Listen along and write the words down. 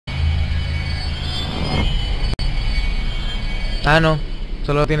Ah, no.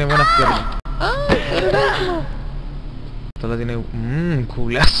 Solo tiene buenas piernas. ¡Ah! ¡Terrorismo! Solo tiene...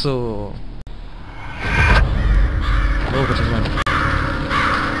 culazo. Oh, coche su madre.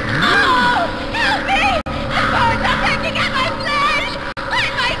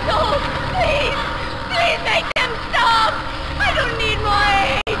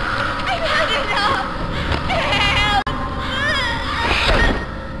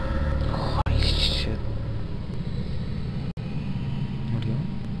 Holy shit. ¿Murió?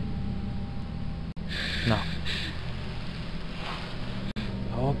 No.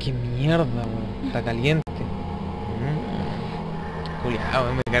 Oh, qué mierda, weón. Está caliente.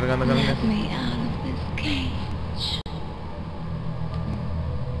 Cuidado, me cargo cuando caminas.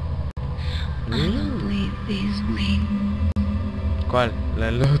 ¿Cuál?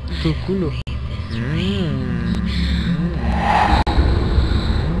 La de tu culo.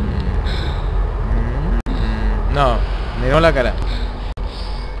 No, me dio la cara.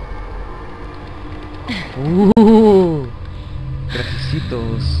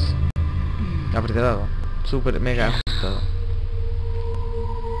 Graficitos. Apretado. Super mega ajustado.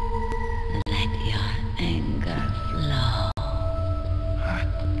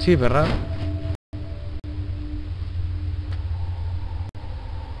 Sí, ¿verdad?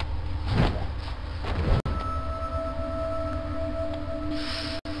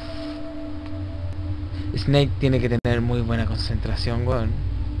 Snake tiene que tener muy buena concentración, weón.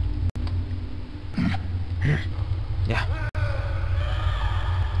 Ya.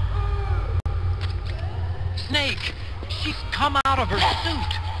 Snake, she's come out of her suit.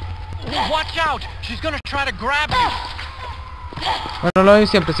 Watch out, she's gonna try to grab you. Bueno, lo ven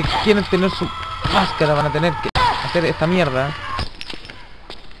siempre, si quieren tener su máscara van a tener que hacer esta mierda.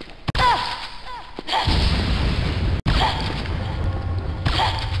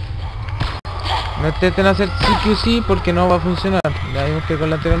 No intenten hacer CQC porque no va a funcionar. Ya vimos que con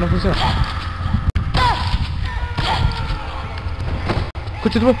la anterior no funciona.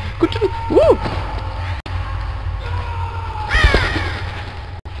 ¡Escúchate! ¡Escúchate!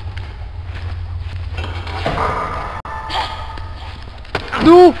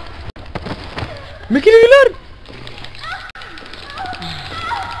 ¡No! ¡Me quiere violar!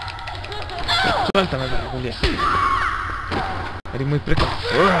 Suéltame, Julia. Eres muy precoz.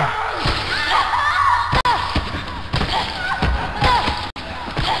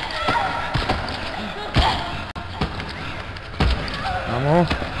 Vamos.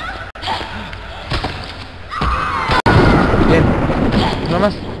 Bien. Una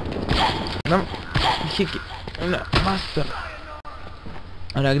más. No. Dije que... Una más.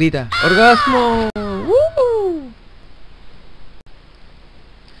 Ahora grita. ¡Orgasmo!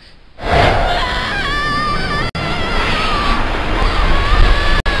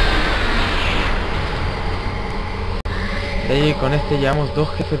 De ahí con este llevamos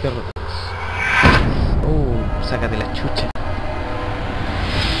 2 jefes derrotados. Sácate la chucha.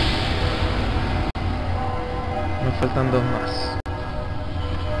 Nos faltan 2 más.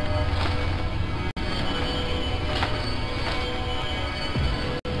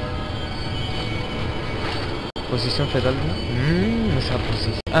 Posición fetal. Esa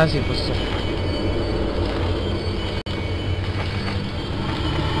posición. Ah, sí, posición fetal.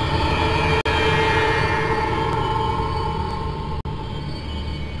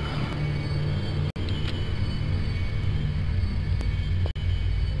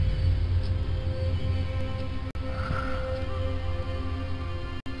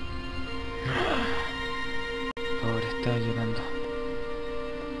 Pobre, estaba llorando.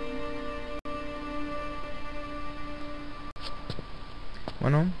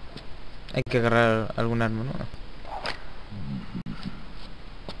 Bueno, hay que agarrar algún arma, ¿no?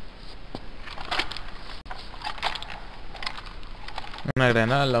 Una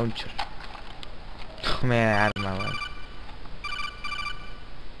granada launcher. Me da arma, weón.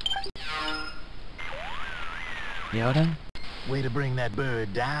 ¿Y ahora? Way to bring that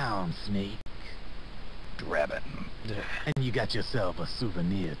bird down, Snake. Drabbin'. And you got yourself a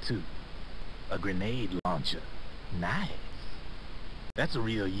souvenir, too. A grenade launcher. Nice. That's a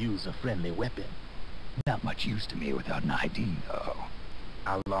real user-friendly weapon. Not much use to me without an ID, though.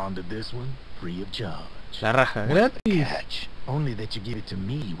 I'll launder this one free of charge. La raja gratis. Catch. Only that you give it to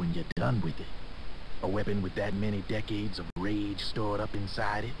me when you're done with it. A weapon with that many decades of rage stored up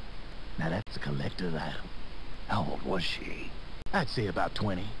inside it. Now that's a collector's item. How old was she? I'd say about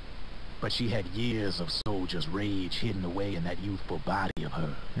 20. But she had years of soldiers' rage hidden away in that youthful body of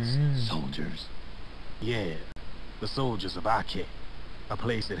hers. Soldiers? Yeah, the soldiers of Ake. A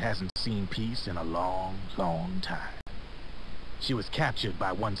place that hasn't seen peace in a long, long time. She was captured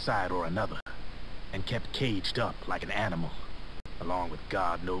by one side or another, and kept caged up like an animal. along with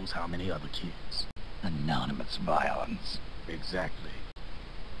God knows how many other kids. Anonymous violence. Exactly.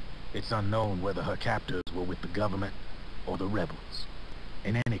 It's unknown whether her captors were with the government or the rebels.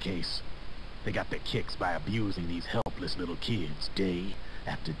 In any case, they got their kicks by abusing these helpless little kids day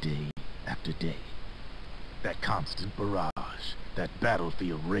after day after day. That constant barrage, that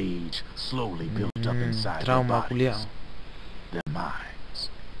battlefield rage slowly built up inside their Trauma bodies, culiao. their minds.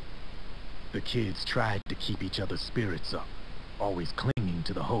 The kids tried to keep each other's spirits up, always clinging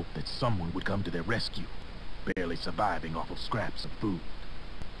to the hope that someone would come to their rescue, barely surviving off of scraps of food.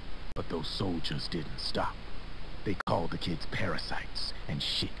 But those soldiers didn't stop. They called the kids parasites and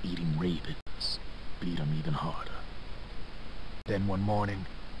shit-eating ravens, beat them even harder. Then one morning,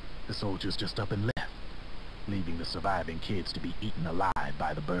 the soldiers just up and left, leaving the surviving kids to be eaten alive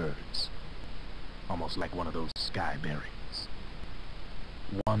by the birds. Almost like one of those sky berries.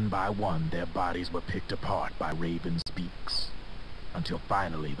 One by one, their bodies were picked apart by ravens' beaks, until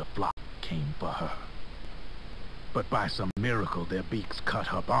finally the flock came for her. But by some miracle, their beaks cut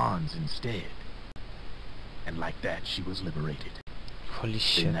her bonds instead. And like that, she was liberated. Holy In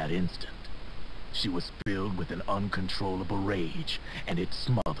shit. that instant, she was filled with an uncontrollable rage, and it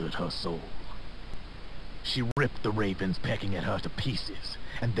smothered her soul. She ripped the ravens pecking at her to pieces,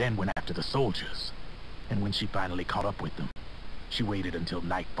 and then went after the soldiers. And when she finally caught up with them, she waited until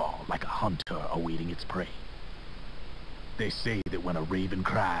nightfall like a hunter awaiting its prey. They say that when a raven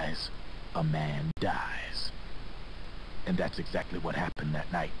cries, a man dies. And that's exactly what happened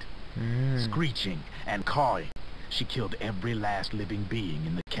that night. Screeching and cawing, she killed every last living being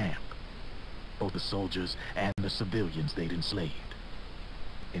in the camp. Both the soldiers and the civilians they'd enslaved.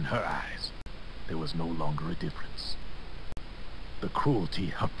 In her eyes, there was no longer a difference. The cruelty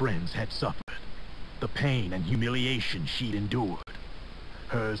her friends had suffered, the pain and humiliation she'd endured.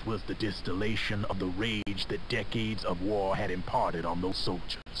 Hers was the distillation of the rage that decades of war had imparted on those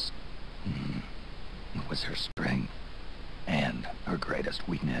soldiers. It was her strength and her greatest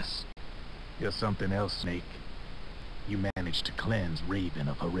weakness. You're something else, Snake. You managed to cleanse Raven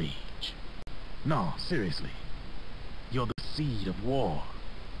of her rage. No, seriously. You're the seed of war.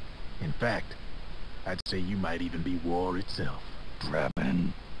 In fact, I'd say you might even be war itself.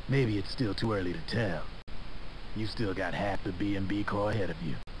 Drebin. Maybe it's still too early to tell. You still got half the B&B Corps ahead of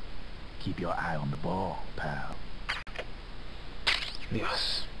you. Keep your eye on the ball, pal.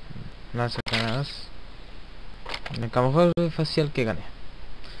 Dios. Lanza granadas. En el camuflaje facial que gané.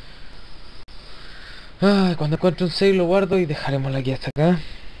 Ay, cuando encuentre un save lo guardo y dejaremos aquí hasta acá.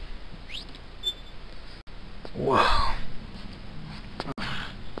 Wow.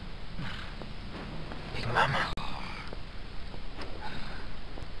 Big Mama.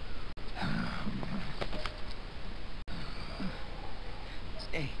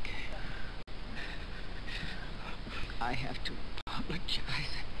 Snake, I have to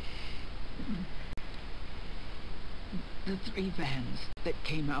apologize. The 3 vans that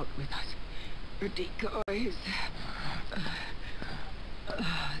came out with us are decoys.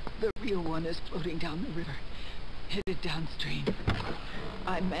 The real one is floating down the river, headed downstream.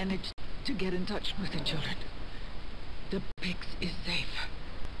 I managed to get in touch with the children. The Pix is safe.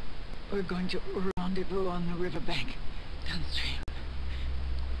 We're going to rendezvous on the riverbank, downstream.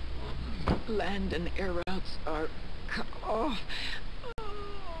 Land and air routes are cut off.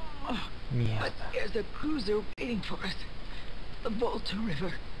 But Mierda. there's a cruiser waiting for us. The Volta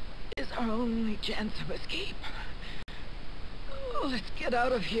River is our only chance of escape. Oh, let's get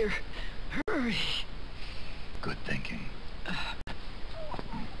out of here. Hurry. Good thinking.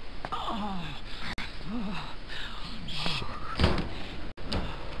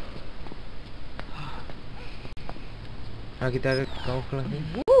 A quitar el camuflaje.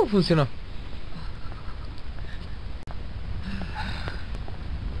 Funcionó.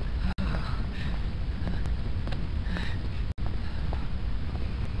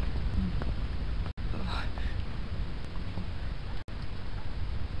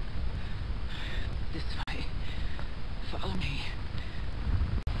 This way. Follow me.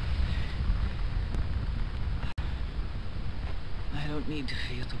 I don't need to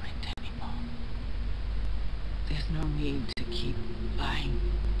feel the wind anymore. There's no need to keep lying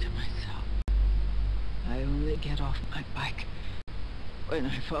to myself. I only get off my bike when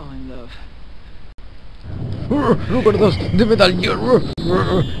I fall in love. Recuerdos de Metal Gear.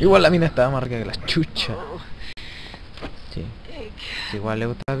 Igual la mina estaba más rica que la chucha. Oh, Sí. Nick, Igual le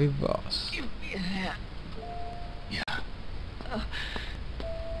gusta a Big Boss. give me a hand. Yeah.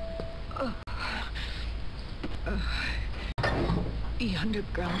 The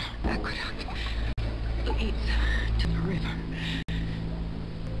underground aqueduct leads to the river.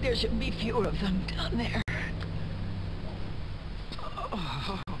 There should be fewer of them down there.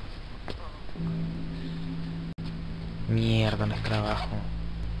 ratones escarabajo.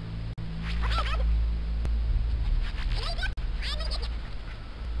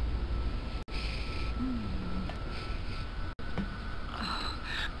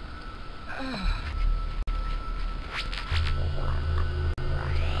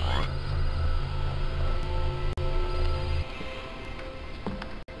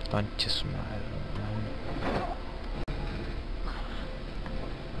 Concha su madre.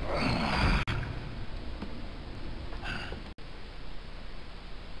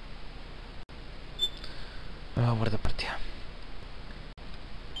 Vamos a guardar partida.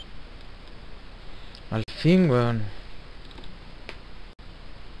 Al fin, weón.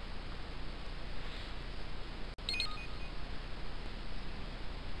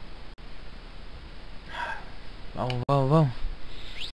 Vamos, vamos, vamos.